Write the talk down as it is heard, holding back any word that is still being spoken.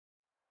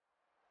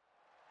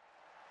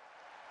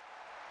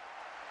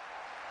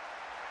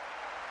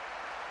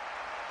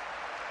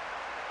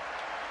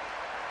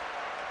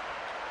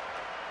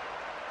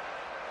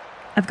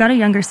I've got a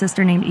younger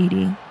sister named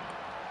Edie.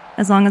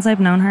 As long as I've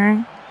known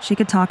her, she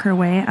could talk her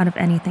way out of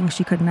anything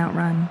she couldn't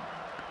outrun.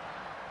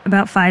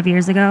 About 5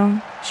 years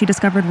ago, she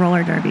discovered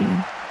roller derby,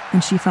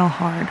 and she fell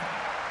hard.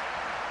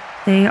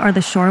 They are the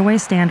Shoreway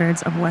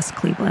standards of West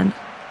Cleveland.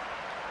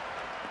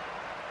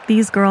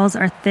 These girls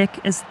are thick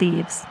as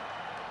thieves.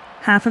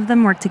 Half of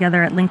them work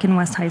together at Lincoln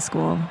West High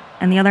School,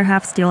 and the other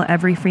half steal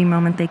every free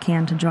moment they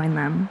can to join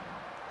them.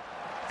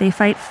 They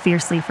fight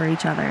fiercely for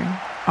each other,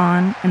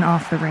 on and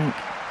off the rink.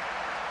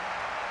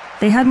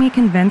 They had me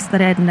convinced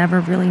that I had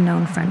never really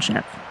known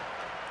friendship.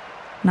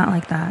 Not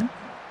like that.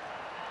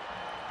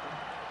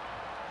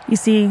 You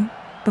see,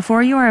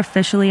 before you are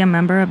officially a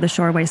member of the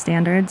Shoreway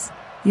standards,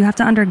 you have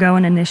to undergo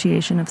an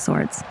initiation of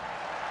sorts.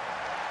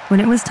 When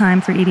it was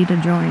time for Edie to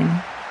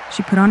join,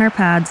 she put on her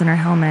pads and her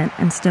helmet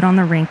and stood on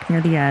the rink near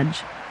the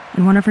edge,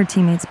 and one of her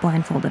teammates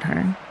blindfolded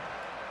her.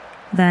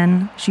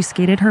 Then, she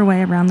skated her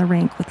way around the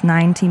rink with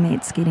 9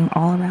 teammates skating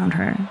all around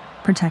her,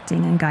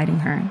 protecting and guiding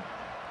her.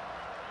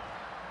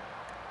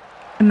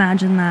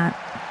 Imagine that.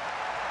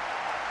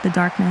 The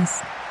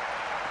darkness,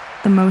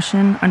 the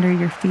motion under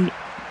your feet,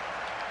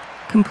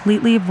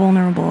 completely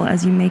vulnerable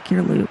as you make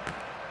your loop,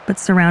 but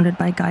surrounded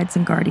by guides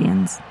and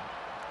guardians.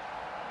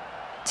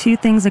 2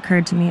 things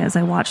occurred to me as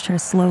I watched her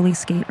slowly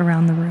skate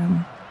around the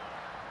room.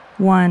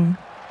 1,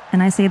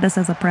 and I say this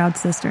as a proud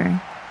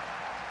sister,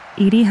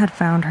 Edie had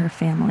found her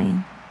family.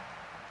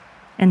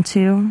 And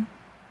 2,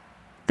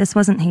 this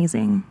wasn't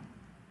hazing.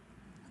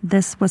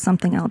 This was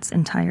something else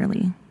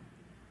entirely.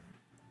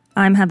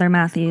 I'm Heather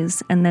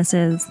Matthews, and this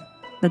is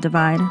The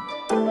Divide.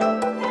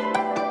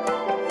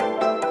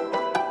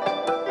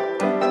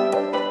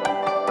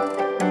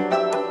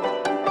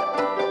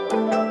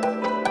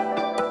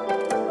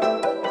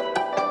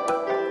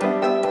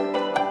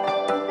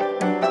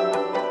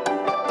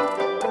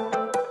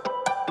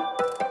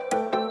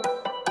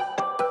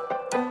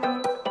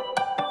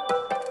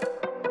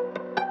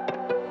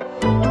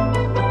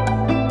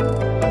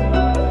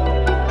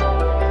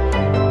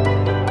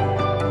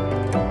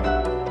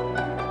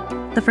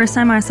 The first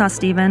time I saw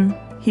Steven,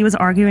 he was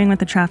arguing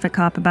with a traffic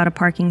cop about a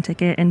parking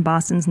ticket in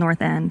Boston's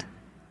North End.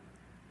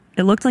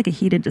 It looked like a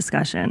heated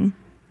discussion.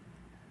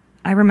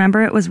 I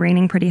remember it was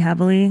raining pretty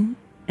heavily,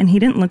 and he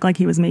didn't look like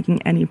he was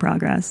making any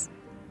progress.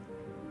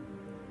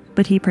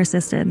 But he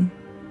persisted,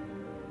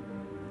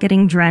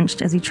 getting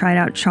drenched as he tried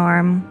out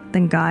charm,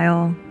 then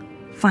guile,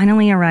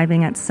 finally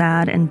arriving at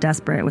sad and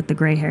desperate with the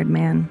gray-haired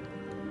man.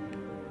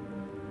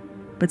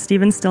 But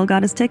Steven still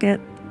got his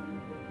ticket.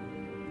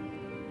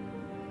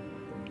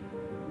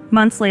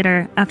 Months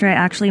later, after I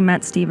actually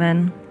met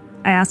Steven,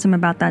 I asked him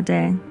about that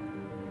day.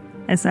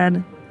 I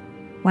said,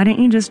 "Why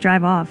didn't you just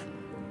drive off?"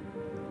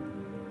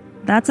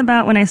 That's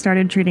about when I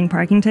started treating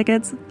parking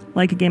tickets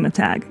like a game of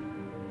tag.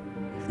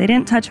 If they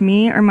didn't touch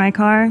me or my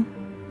car,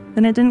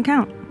 then it didn't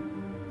count.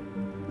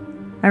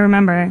 I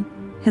remember,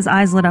 his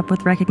eyes lit up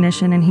with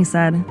recognition and he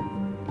said,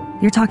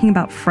 "You're talking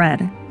about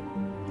Fred."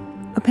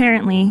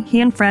 Apparently, he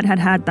and Fred had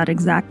had that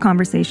exact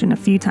conversation a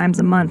few times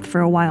a month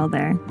for a while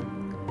there.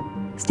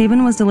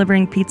 Steven was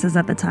delivering pizzas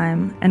at the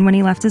time, and when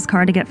he left his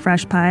car to get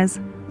fresh pies,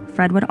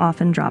 Fred would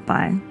often drop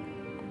by.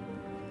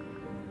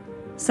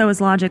 So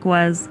his logic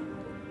was,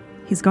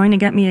 he's going to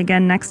get me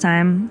again next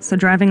time, so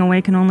driving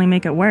away can only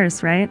make it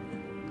worse, right?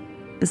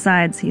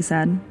 Besides, he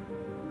said,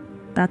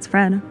 that's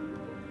Fred.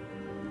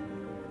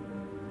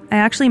 I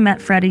actually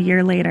met Fred a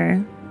year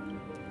later.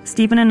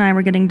 Steven and I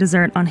were getting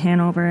dessert on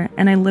Hanover,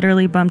 and I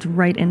literally bumped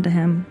right into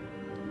him.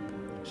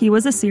 He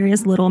was a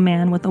serious little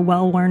man with a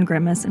well-worn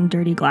grimace and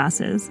dirty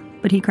glasses,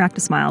 but he cracked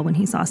a smile when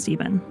he saw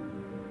Steven.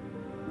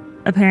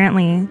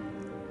 Apparently,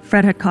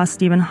 Fred had cost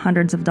Steven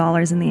hundreds of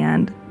dollars in the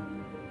end,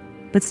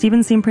 but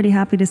Steven seemed pretty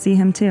happy to see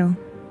him too.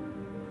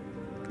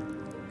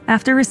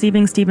 After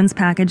receiving Steven's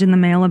package in the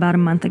mail about a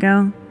month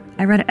ago,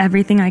 I read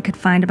everything I could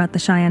find about the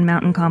Cheyenne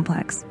Mountain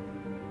Complex.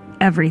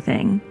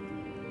 Everything.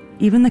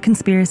 Even the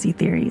conspiracy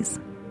theories.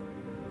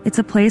 It's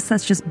a place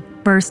that's just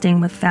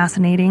bursting with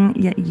fascinating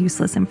yet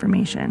useless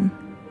information.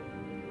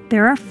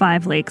 There are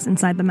 5 lakes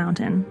inside the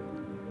mountain.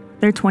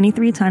 Their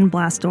 23-ton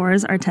blast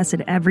doors are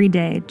tested every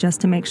day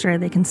just to make sure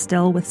they can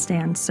still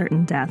withstand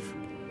certain death.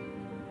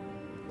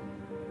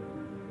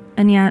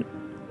 And yet,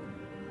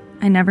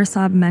 I never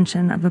saw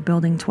mention of a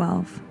Building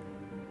 12.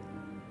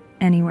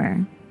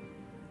 Anywhere.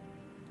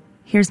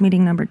 Here's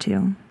meeting number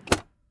 2.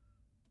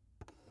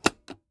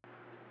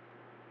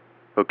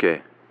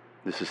 Okay,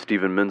 this is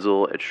Stephen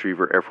Menzel at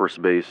Schriever Air Force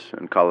Base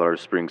in Colorado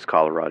Springs,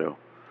 Colorado.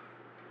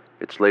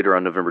 It's later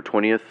on November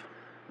 20th.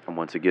 I'm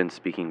once again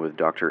speaking with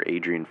Dr.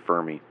 Adrien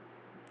Fermi.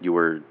 We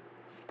were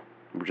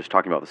just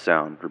talking about the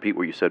sound. Repeat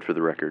what you said for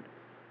the record.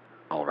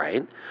 All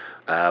right.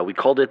 We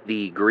called it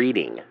the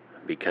greeting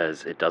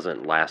because it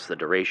doesn't last the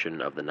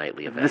duration of the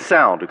nightly event. The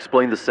sound.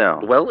 Explain the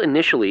sound. Well,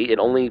 initially, it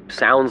only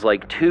sounds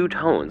like 2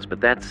 tones,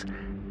 but that's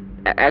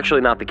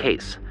actually not the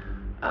case.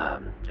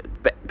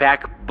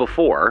 Back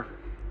before,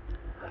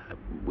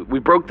 we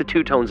broke the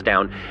 2 tones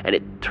down, and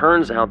it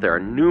turns out there are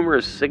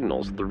numerous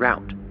signals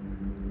throughout.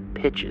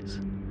 Pitches,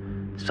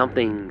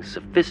 something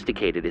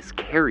sophisticated is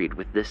carried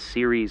with this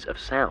series of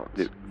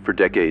sounds. For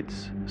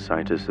decades,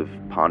 scientists have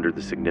pondered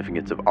the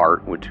significance of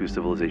art when two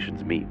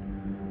civilizations meet.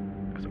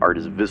 Because art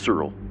is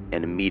visceral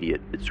and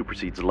immediate. It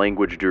supersedes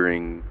language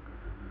during,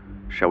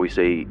 shall we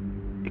say,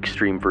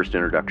 extreme first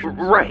introductions.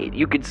 Right.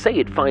 You could say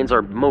it finds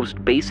our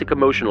most basic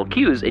emotional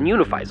cues and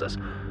unifies us.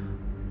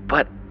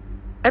 But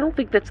I don't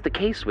think that's the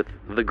case with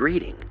the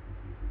greeting.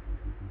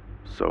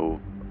 So,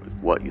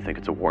 what, you think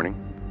it's a warning?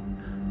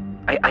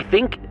 I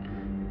think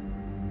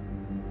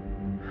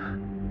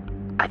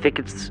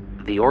it's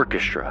the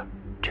orchestra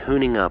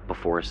tuning up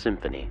before a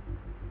symphony.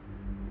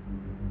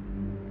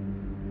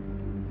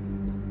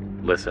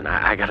 Listen,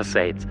 I gotta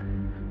say, it's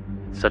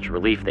such a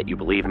relief that you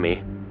believe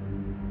me.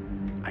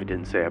 I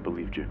didn't say I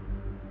believed you.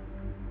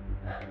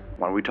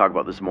 Why don't we talk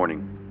about this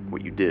morning,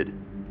 what you did?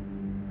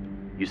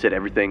 You said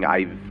everything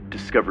I've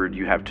discovered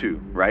you have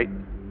too, right?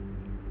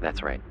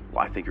 That's right.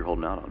 Well, I think you're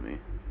holding out on me.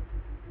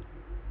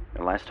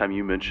 And last time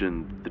you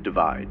mentioned the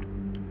divide.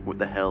 What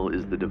the hell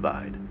is the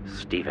divide?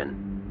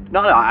 Stephen.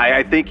 No,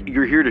 I think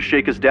you're here to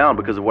shake us down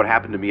because of what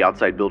happened to me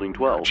outside Building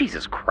 12.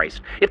 Jesus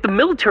Christ. If the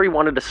military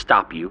wanted to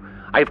stop you,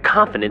 I have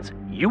confidence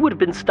you would have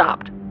been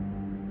stopped.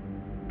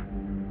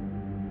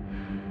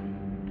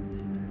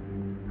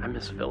 I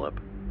miss Philip.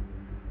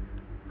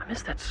 I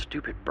miss that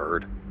stupid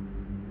bird.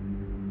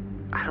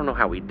 I don't know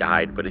how he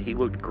died, but he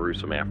looked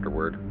gruesome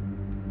afterward.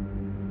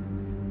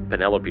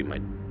 Penelope, my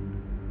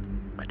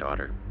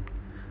daughter,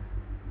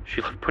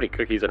 she loved putting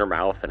cookies in her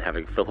mouth and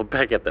having Philip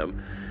peck at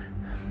them.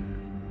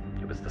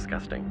 It was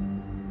disgusting.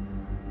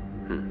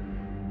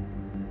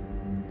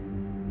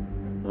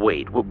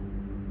 Wait,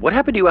 what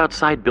happened to you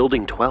outside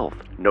Building 12?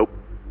 Nope.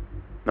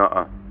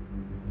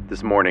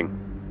 This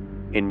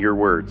morning, in your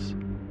words,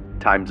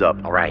 time's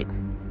up. All right.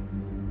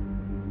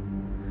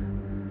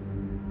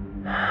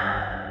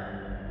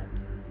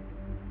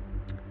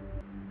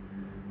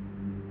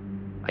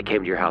 I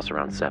came to your house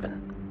around 7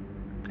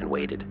 and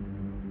waited.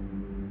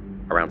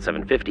 Around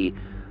 7:50,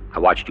 I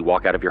watched you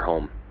walk out of your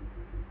home.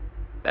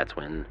 That's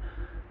when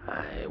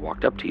I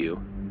walked up to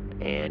you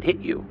and hit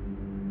you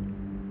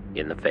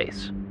in the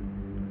face.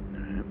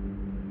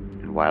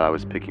 And while I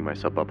was picking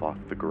myself up off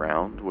the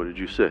ground, what did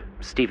you say?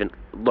 Stephen,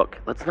 look,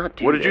 let's not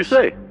do What this. did you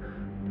say?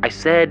 I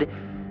said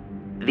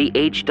the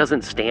H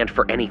doesn't stand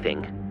for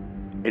anything.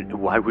 And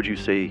why would you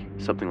say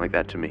something like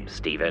that to me?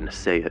 Stephen.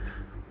 Say it.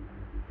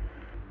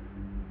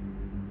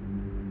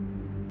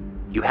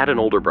 You had an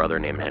older brother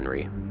named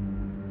Henry.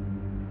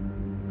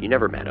 You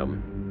never met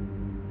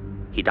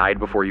him. He died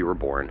before you were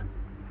born.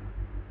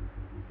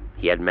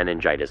 He had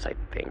meningitis, I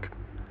think.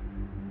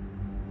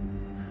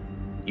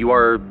 You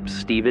are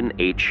Stephen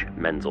H.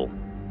 Menzel.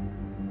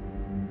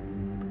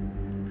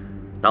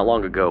 Not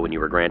long ago, when you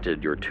were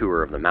granted your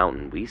tour of the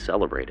mountain, we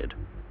celebrated.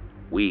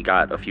 We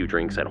got a few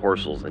drinks at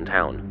Horsel's in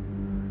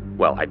town.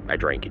 Well, I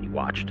drank and you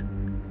watched.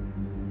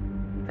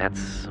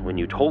 That's when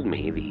you told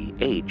me the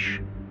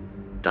H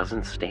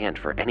doesn't stand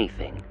for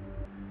anything.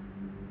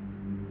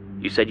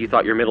 You said you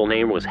thought your middle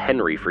name was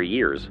Henry for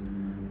years.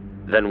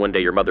 Then one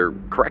day your mother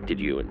corrected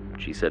you,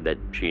 and she said that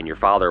she and your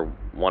father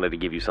wanted to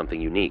give you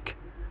something unique.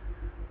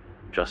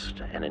 Just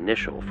an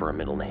initial for a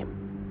middle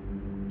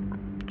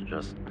name.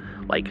 Just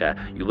like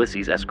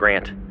Ulysses S.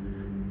 Grant,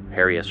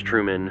 Harry S.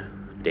 Truman,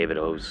 David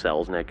O.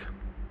 Selznick.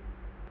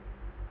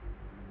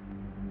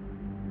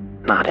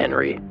 Not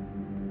Henry.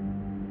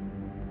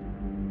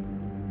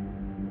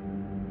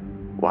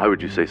 Why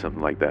would you say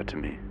something like that to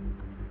me?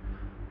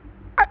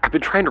 I've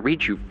been trying to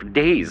reach you for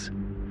days.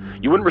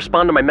 You wouldn't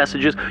respond to my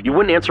messages. You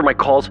wouldn't answer my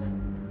calls.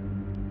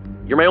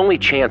 You're my only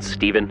chance,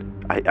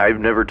 Stephen. I've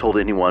never told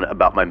anyone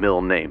about my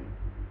middle name.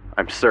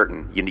 I'm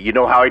certain. You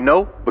know how I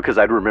know? Because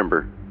I'd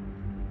remember.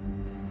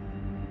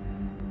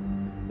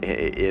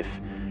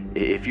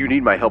 If you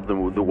need my help,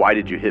 then why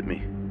did you hit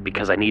me?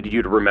 Because I needed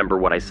you to remember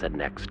what I said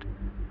next.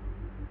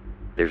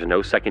 There's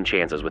no second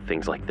chances with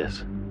things like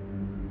this.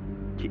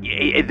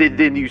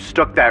 Then you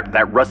stuck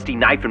that rusty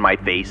knife in my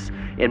face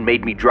and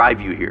made me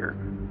drive you here.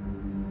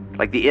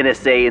 Like the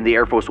NSA and the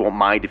Air Force won't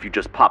mind if you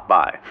just pop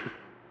by.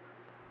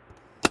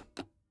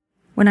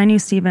 When I knew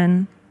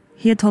Stephen,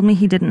 he had told me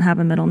he didn't have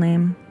a middle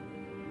name.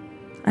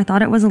 I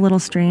thought it was a little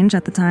strange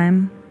at the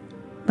time,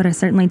 but I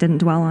certainly didn't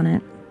dwell on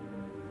it.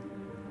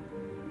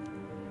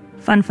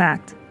 Fun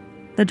fact,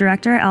 the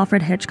director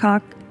Alfred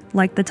Hitchcock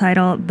liked the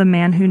title The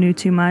Man Who Knew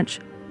Too Much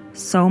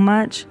so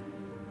much,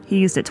 he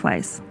used it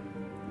twice.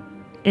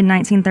 In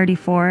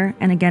 1934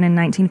 and again in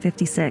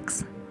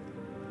 1956.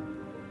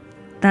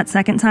 That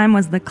second time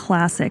was the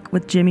classic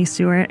with Jimmy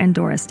Stewart and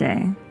Doris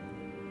Day.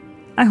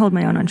 I hold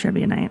my own on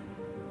trivia night.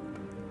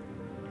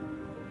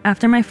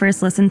 After my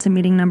first listen to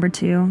meeting number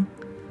 2,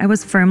 I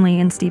was firmly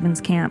in Stephen's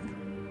camp.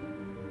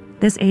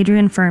 This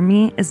Adrien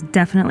Fermi is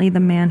definitely the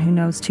man who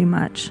knows too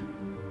much.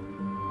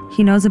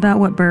 He knows about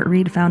what Bert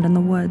Reed found in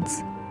the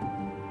woods.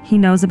 He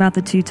knows about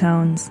the two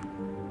tones.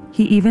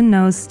 He even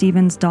knows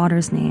Stephen's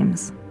daughters'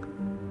 names.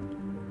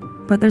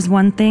 But there's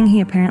one thing he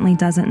apparently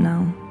doesn't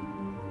know.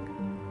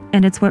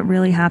 And it's what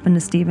really happened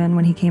to Stephen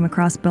when he came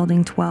across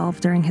Building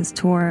 12 during his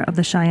tour of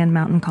the Cheyenne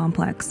Mountain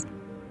Complex.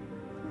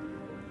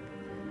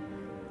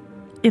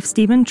 If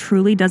Stephen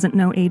truly doesn't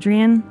know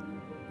Adrien,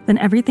 then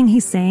everything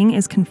he's saying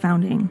is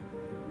confounding.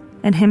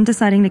 And him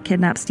deciding to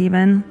kidnap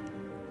Stephen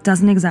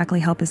doesn't exactly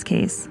help his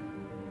case.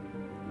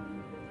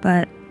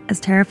 But as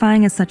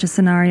terrifying as such a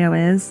scenario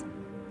is,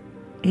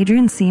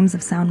 Adrien seems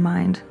of sound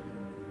mind.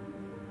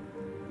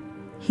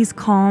 He's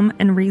calm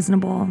and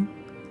reasonable.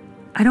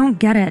 I don't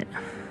get it.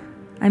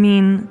 I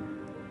mean,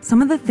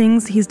 some of the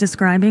things he's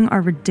describing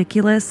are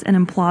ridiculous and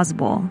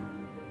implausible.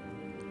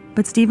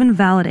 But Stephen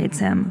validates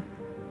him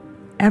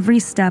every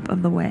step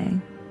of the way.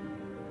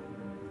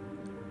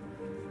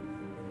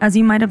 As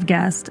you might have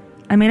guessed,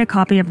 I made a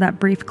copy of that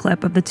brief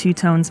clip of the two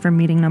tones from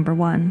meeting number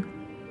 1.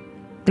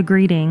 The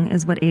greeting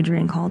is what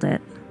Adrien called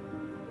it.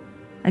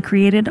 I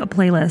created a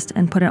playlist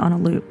and put it on a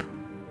loop.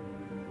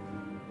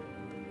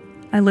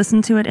 I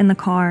listened to it in the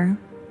car.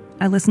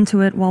 I listened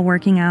to it while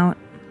working out.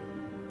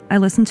 I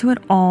listened to it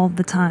all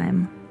the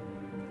time.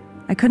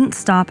 I couldn't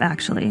stop,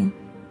 actually.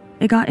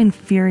 It got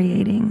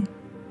infuriating.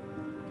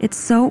 It's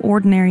so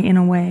ordinary in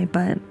a way,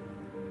 but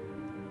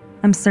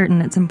I'm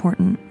certain it's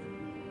important.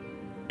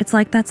 It's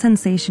like that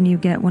sensation you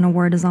get when a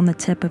word is on the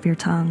tip of your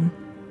tongue.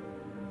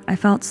 I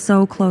felt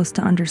so close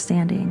to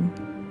understanding.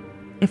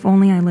 If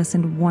only I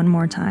listened one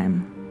more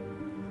time.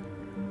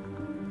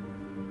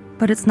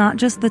 But it's not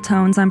just the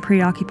tones I'm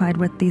preoccupied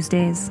with these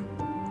days.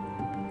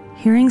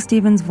 Hearing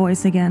Stephen's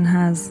voice again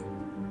has,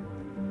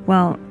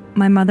 well,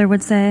 my mother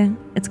would say,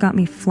 it's got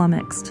me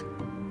flummoxed.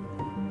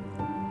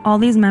 All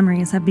these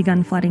memories have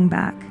begun flooding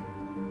back.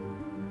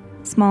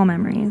 Small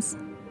memories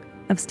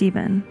of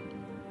Stephen.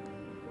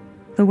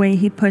 The way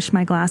he'd push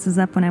my glasses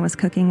up when I was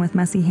cooking with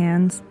messy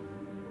hands.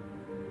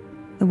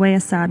 The way a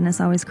sadness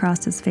always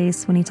crossed his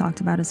face when he talked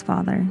about his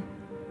father.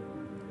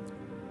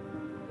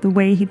 The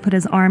way he'd put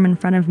his arm in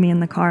front of me in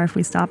the car if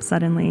we stopped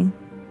suddenly.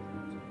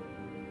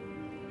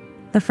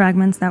 The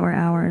fragments that were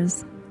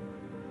ours,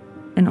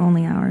 and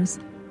only ours.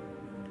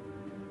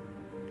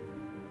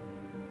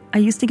 I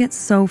used to get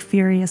so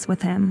furious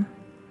with him.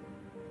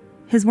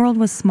 His world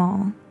was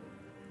small,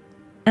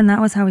 and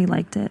that was how he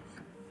liked it.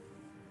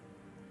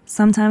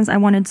 Sometimes I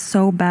wanted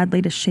so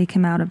badly to shake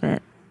him out of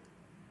it.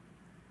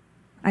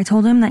 I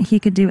told him that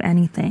he could do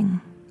anything,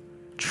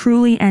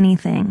 truly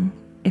anything,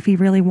 if he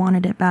really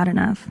wanted it bad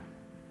enough.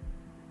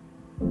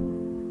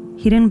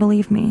 He didn't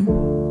believe me.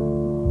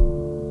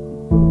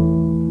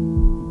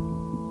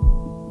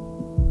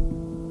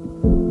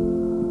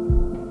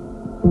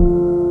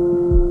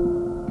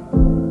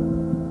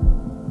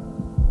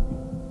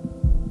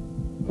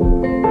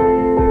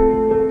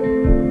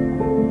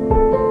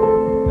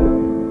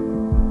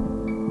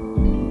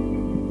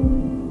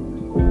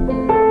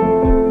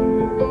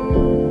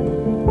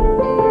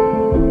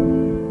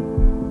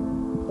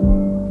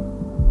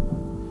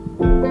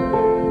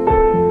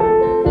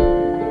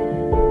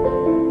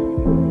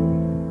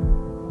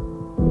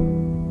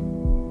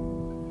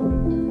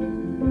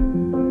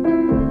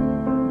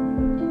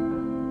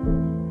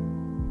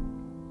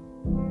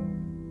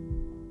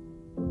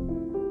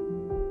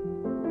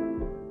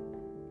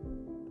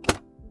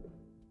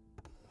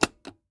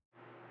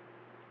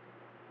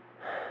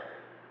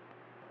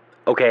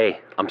 Okay,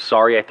 I'm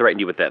sorry I threatened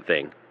you with that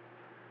thing.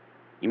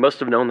 You must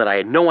have known that I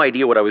had no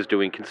idea what I was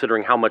doing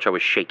considering how much I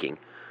was shaking.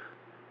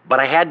 But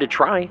I had to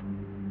try.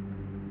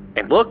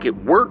 And look, it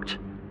worked.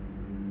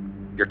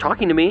 You're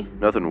talking to me.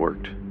 Nothing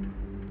worked.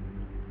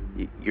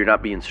 You're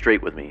not being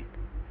straight with me.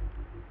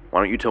 Why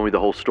don't you tell me the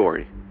whole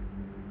story?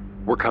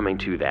 We're coming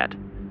to that.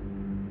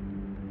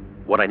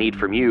 What I need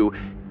from you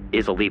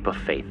is a leap of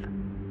faith.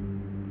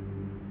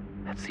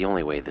 That's the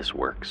only way this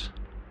works.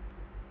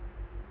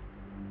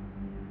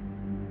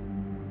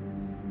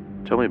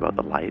 Tell me about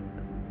the light.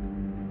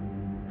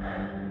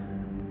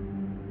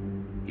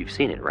 You've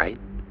seen it, right?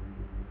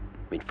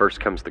 I mean, first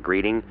comes the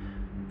greeting,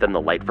 then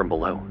the light from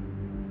below.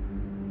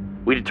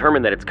 We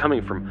determined that it's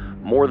coming from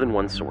more than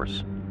one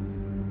source.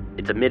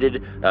 It's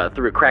emitted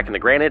through a crack in the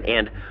granite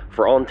and,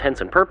 for all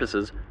intents and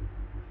purposes,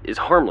 is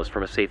harmless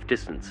from a safe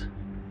distance.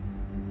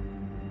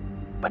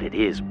 But it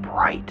is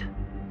bright.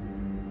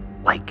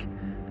 Like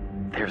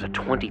there's a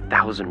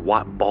 20,000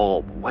 watt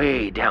bulb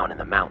way down in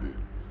the mountain.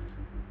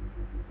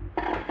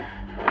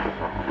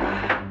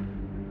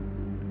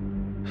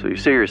 So you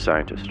say you're a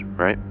scientist,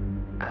 right?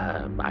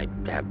 I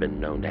have been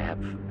known to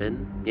have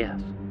been, yes.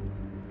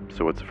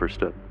 So what's the first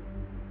step?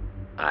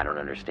 I don't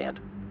understand.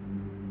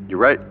 You're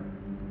right.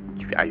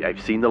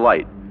 I've seen the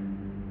light.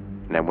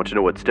 And I want to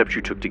know what steps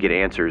you took to get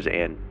answers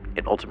and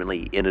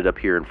ultimately ended up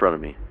here in front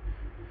of me.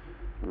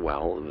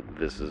 Well,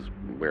 this is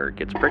where it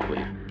gets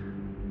prickly.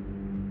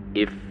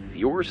 If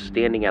you're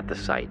standing at the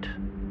site,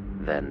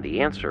 then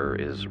the answer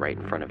is right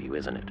in front of you,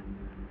 isn't it?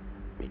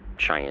 I mean,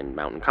 Cheyenne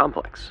Mountain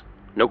Complex.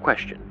 No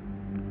question.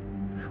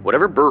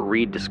 Whatever Burt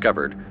Reed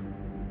discovered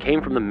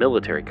came from the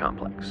military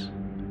complex.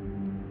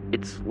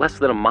 It's less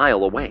than a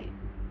mile away.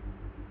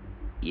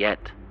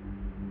 Yet,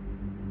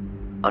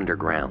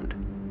 underground.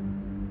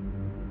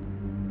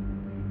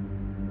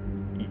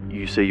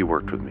 You say you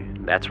worked with me.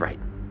 That's right.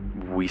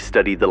 We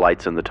studied the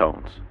lights and the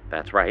tones.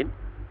 That's right.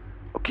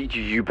 Okay,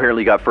 you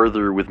apparently got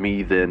further with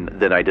me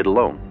than I did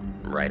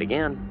alone. Right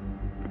again.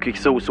 Okay,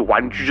 so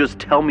why don't you just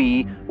tell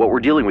me what we're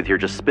dealing with here?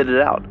 Just spit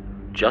it out.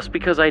 Just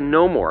because I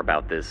know more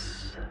about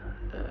this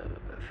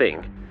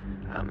thing,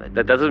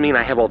 that doesn't mean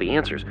I have all the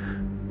answers.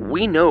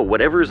 We know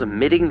whatever's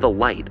emitting the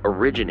light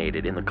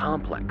originated in the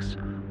complex.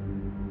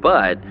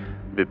 But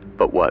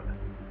what?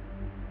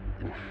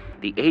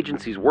 The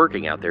agencies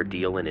working out there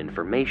deal in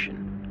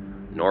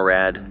information.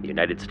 NORAD, the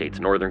United States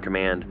Northern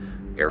Command,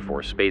 Air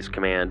Force Base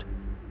Command.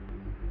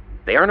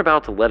 They aren't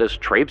about to let us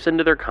traipse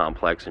into their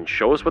complex and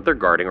show us what they're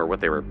guarding or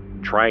what they were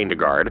trying to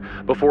guard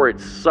before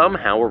it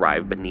somehow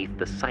arrived beneath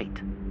the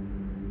site.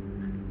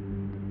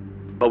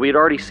 But we had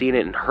already seen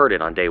it and heard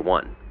it on day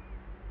one.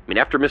 I mean,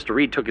 after Mr.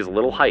 Reed took his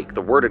little hike,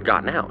 the word had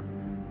gotten out.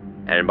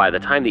 And by the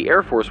time the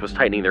Air Force was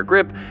tightening their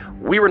grip,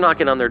 we were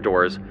knocking on their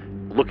doors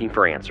looking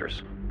for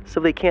answers. So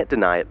they can't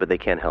deny it, but they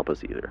can't help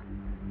us either.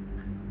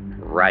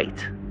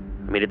 Right.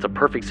 I mean, it's a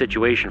perfect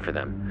situation for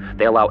them.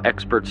 They allow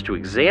experts to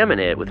examine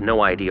it with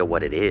no idea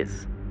what it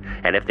is.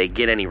 And if they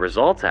get any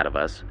results out of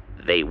us,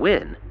 they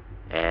win,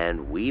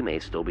 and we may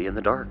still be in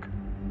the dark.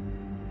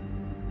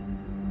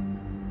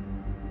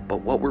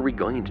 But what were we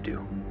going to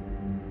do?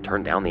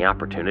 Turn down the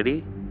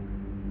opportunity?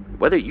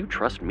 Whether you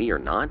trust me or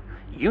not,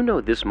 you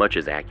know this much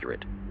is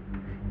accurate.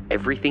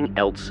 Everything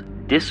else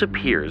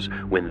disappears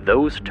when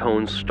those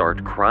tones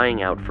start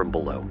crying out from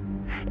below.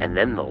 And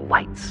then the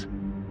lights.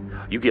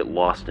 You get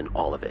lost in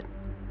all of it,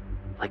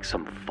 like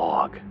some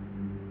fog.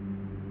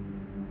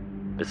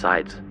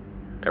 Besides,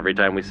 every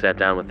time we sat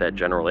down with that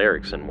General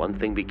Erickson, one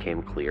thing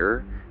became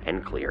clearer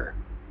and clearer.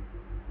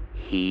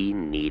 He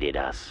needed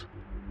us.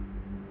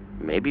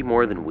 Maybe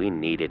more than we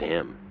needed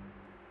him.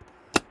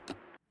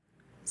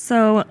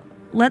 So,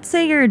 let's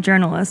say you're a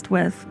journalist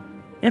with,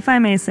 if I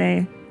may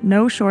say,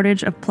 no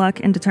shortage of pluck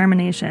and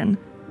determination,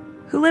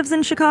 who lives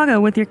in Chicago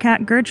with your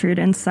cat Gertrude,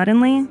 and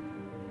suddenly,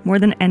 more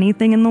than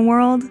anything in the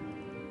world,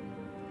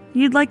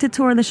 you'd like to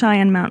tour the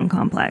Cheyenne Mountain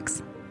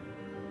Complex.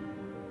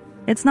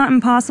 It's not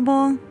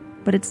impossible,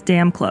 but it's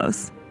damn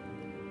close.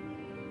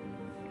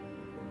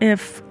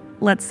 If,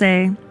 let's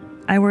say,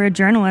 I were a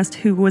journalist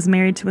who was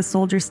married to a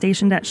soldier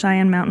stationed at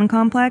Cheyenne Mountain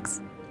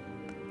Complex,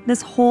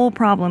 this whole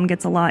problem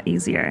gets a lot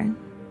easier.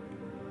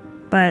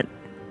 But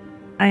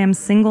I am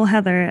single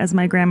Heather, as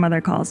my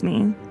grandmother calls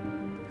me.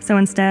 So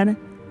instead,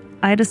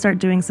 I had to start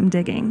doing some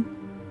digging.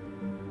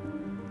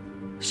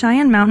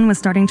 Cheyenne Mountain was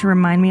starting to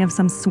remind me of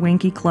some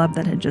swanky club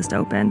that had just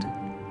opened.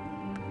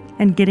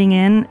 And getting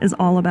in is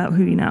all about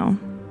who you know.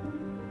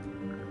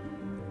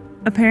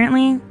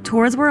 Apparently,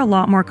 tours were a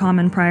lot more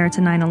common prior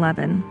to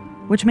 9/11,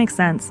 which makes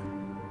sense.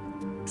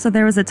 So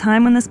there was a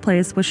time when this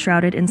place was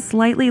shrouded in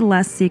slightly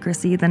less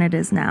secrecy than it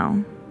is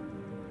now.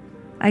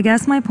 I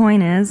guess my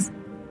point is,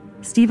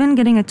 Stephen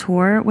getting a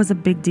tour was a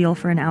big deal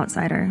for an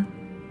outsider.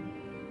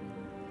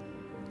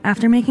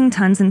 After making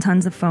tons and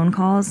tons of phone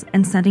calls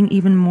and sending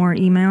even more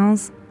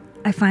emails,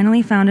 I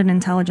finally found an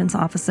intelligence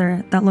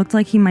officer that looked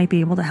like he might be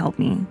able to help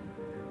me.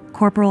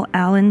 Corporal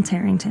Alan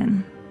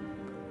Tarrington.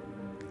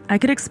 I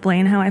could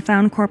explain how I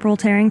found Corporal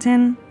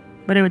Tarrington,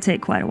 but it would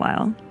take quite a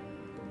while.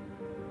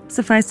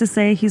 Suffice to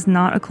say, he's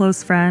not a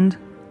close friend,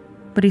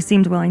 but he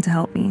seemed willing to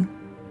help me.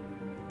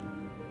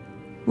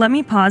 Let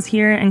me pause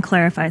here and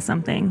clarify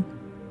something.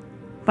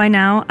 By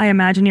now, I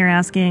imagine you're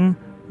asking,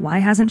 why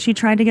hasn't she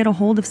tried to get a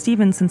hold of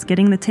Stephen since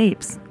getting the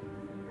tapes?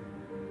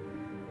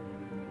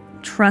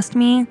 Trust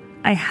me,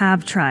 I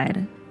have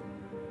tried.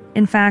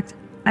 In fact,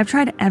 I've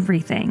tried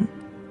everything.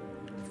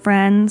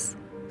 Friends,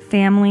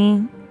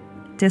 family,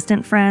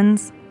 distant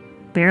friends,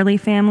 barely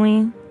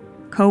family,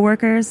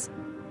 coworkers.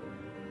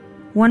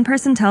 One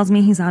person tells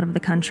me he's out of the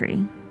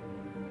country.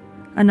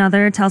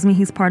 Another tells me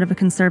he's part of a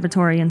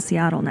conservatory in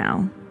Seattle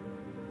now.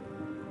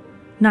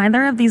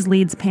 Neither of these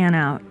leads pan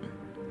out.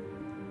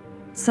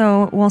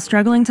 So, while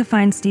struggling to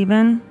find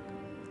Stephen,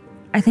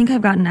 I think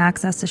I've gotten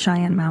access to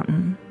Cheyenne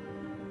Mountain.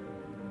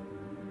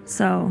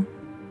 So,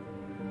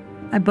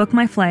 I book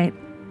my flight,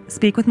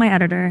 speak with my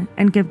editor,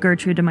 and give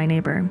Gertrude to my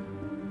neighbor.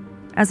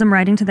 As I'm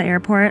riding to the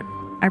airport,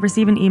 I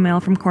receive an email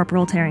from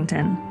Corporal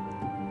Tarrington.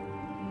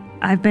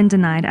 I've been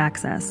denied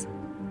access.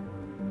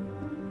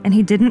 And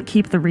he didn't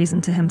keep the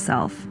reason to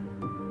himself.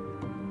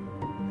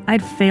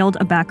 I'd failed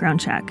a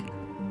background check.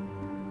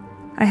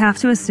 I have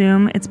to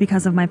assume it's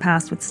because of my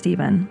past with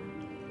Stephen.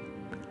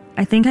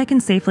 I think I can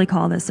safely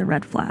call this a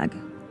red flag.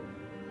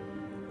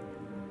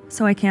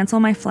 So I cancel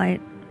my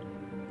flight,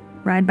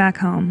 ride back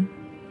home,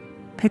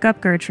 pick up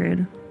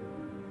Gertrude,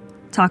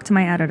 talk to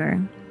my editor,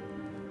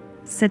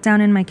 sit down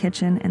in my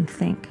kitchen and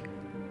think.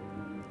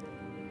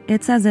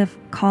 It's as if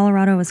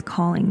Colorado is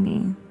calling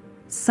me,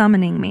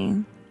 summoning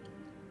me.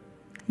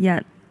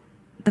 Yet,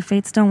 the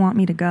fates don't want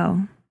me to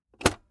go.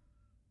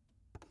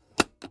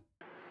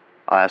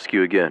 I'll ask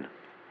you again.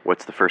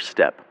 What's the first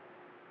step?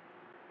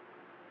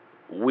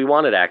 We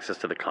wanted access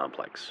to the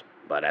complex,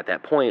 but at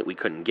that point we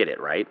couldn't get it,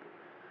 right?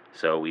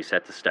 So we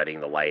set to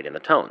studying the light and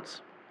the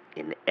tones,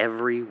 in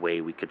every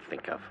way we could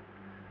think of.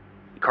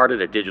 We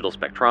carted a digital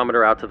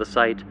spectrometer out to the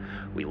site,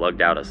 we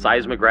lugged out a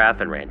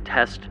seismograph and ran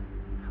tests,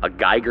 a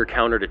Geiger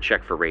counter to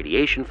check for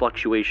radiation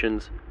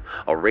fluctuations,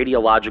 A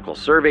radiological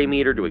survey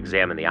meter to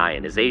examine the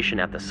ionization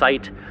at the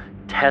site.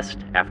 Test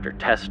after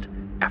test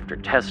after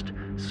test.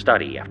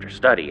 Study after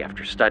study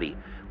after study.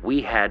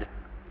 We had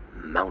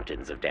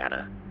mountains of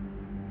data,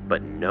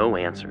 but no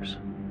answers.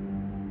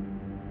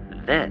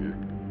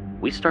 Then,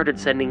 we started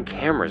sending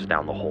cameras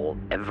down the hole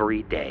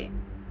every day.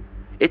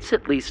 It's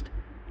at least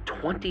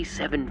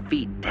 27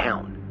 feet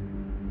down.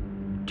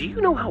 Do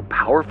you know how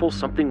powerful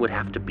something would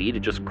have to be to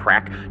just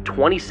crack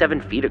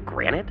 27 feet of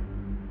granite?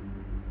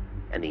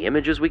 And the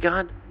images we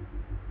got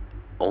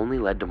only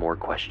led to more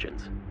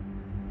questions.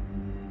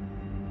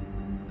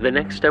 The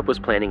next step was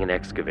planning an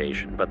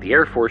excavation, but the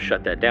Air Force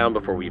shut that down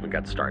before we even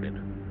got started.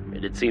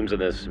 It seems in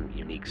this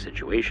unique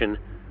situation,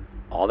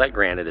 all that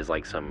granite is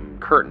like some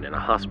curtain in a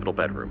hospital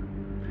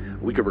bedroom.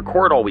 We could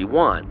record all we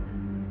want,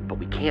 but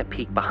we can't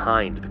peek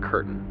behind the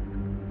curtain.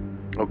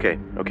 Okay.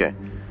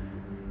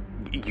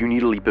 You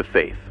need a leap of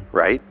faith,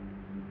 right?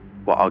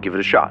 Well, I'll give it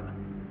a shot.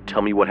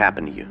 Tell me what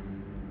happened to you.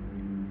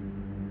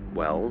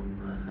 Well,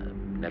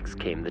 next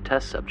came the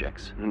test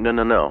subjects.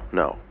 No.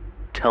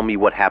 Tell me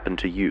what happened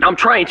to you. I'm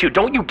trying to.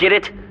 Don't you get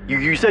it?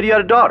 You said you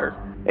had a daughter.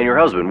 And your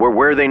husband.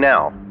 Where are they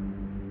now?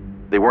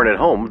 They weren't at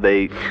home.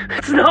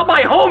 It's not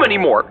my home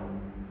anymore!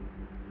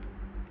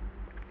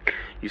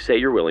 You say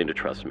you're willing to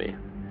trust me.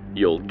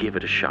 You'll give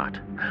it a shot.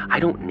 I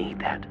don't need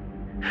that.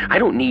 I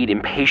don't need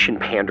impatient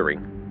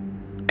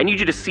pandering. I need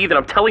you to see that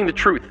I'm telling the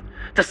truth.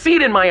 To see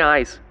it in my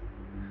eyes.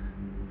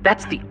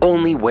 That's the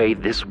only way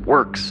this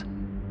works.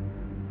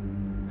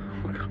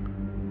 Oh my God.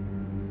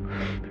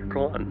 They're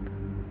gone.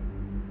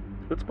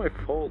 It's my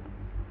fault.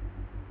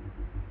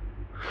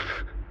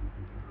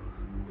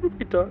 What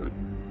have I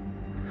done?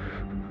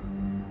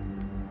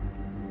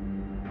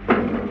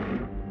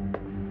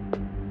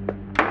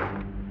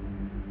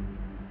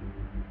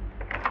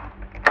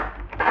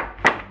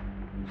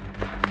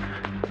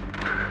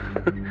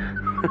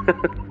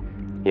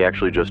 He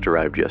actually just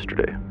arrived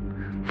yesterday.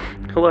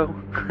 Hello.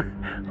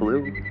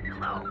 Hello.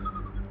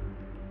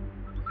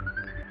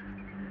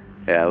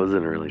 Yeah, I was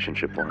in a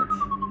relationship once.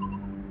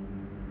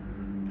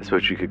 I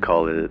suppose you could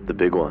call it the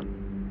big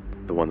one.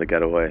 The one that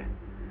got away.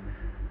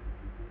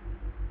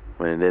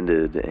 When it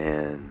ended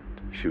and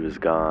she was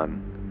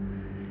gone,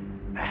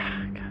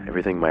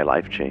 everything in my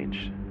life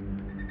changed.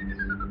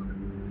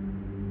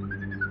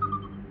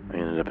 I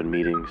ended up in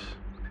meetings,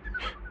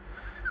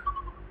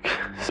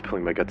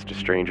 spilling my guts to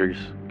strangers,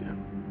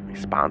 my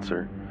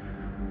sponsor.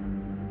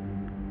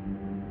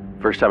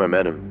 First time I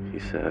met him, he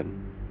said,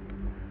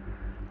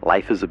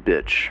 "Life is a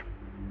bitch.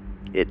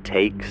 It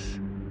takes,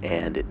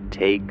 and it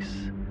takes,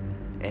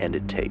 and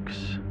it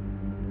takes.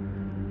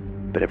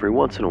 But every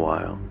once in a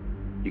while,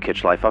 you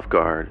catch life off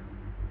guard,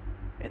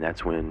 and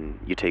that's when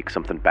you take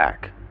something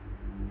back."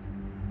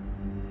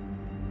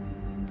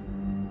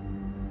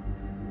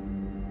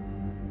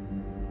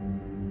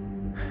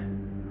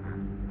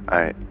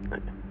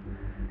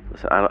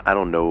 Listen, I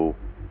don't know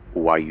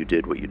why you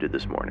did what you did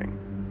this morning.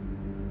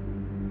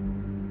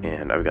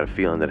 And I've got a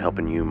feeling that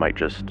helping you might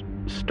just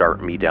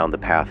start me down the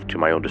path to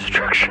my own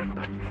destruction.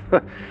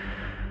 But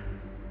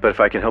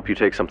if I can help you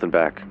take something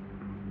back,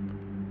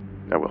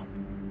 I will.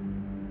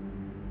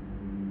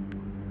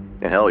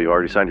 And hell, you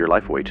already signed your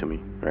life away to me,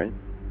 right?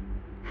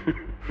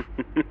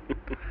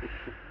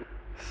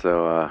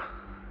 So,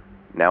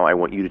 now I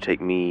want you to take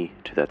me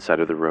to that side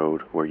of the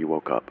road where you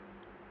woke up.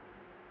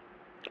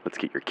 Let's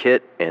get your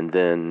kit, and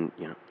then,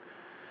 you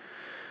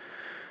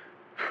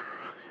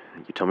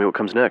tell me what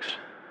comes next.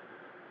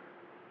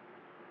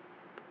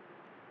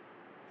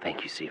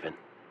 Thank you, Stephen.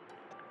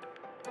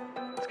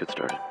 Let's get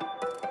started.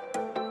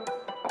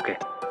 Okay.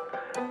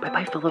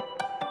 Bye-bye, Philip.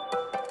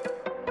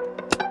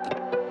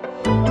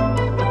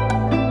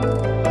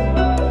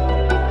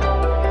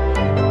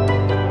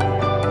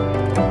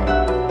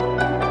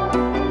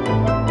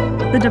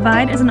 The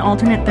Divide is an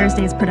alternate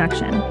Thursdays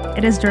production.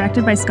 It is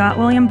directed by Scott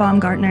William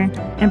Baumgartner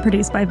and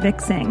produced by Vic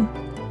Singh.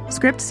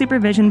 Script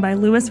supervision by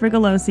Louis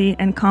Rigolosi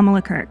and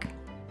Kamala Kirk.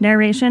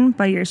 Narration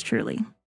by yours truly.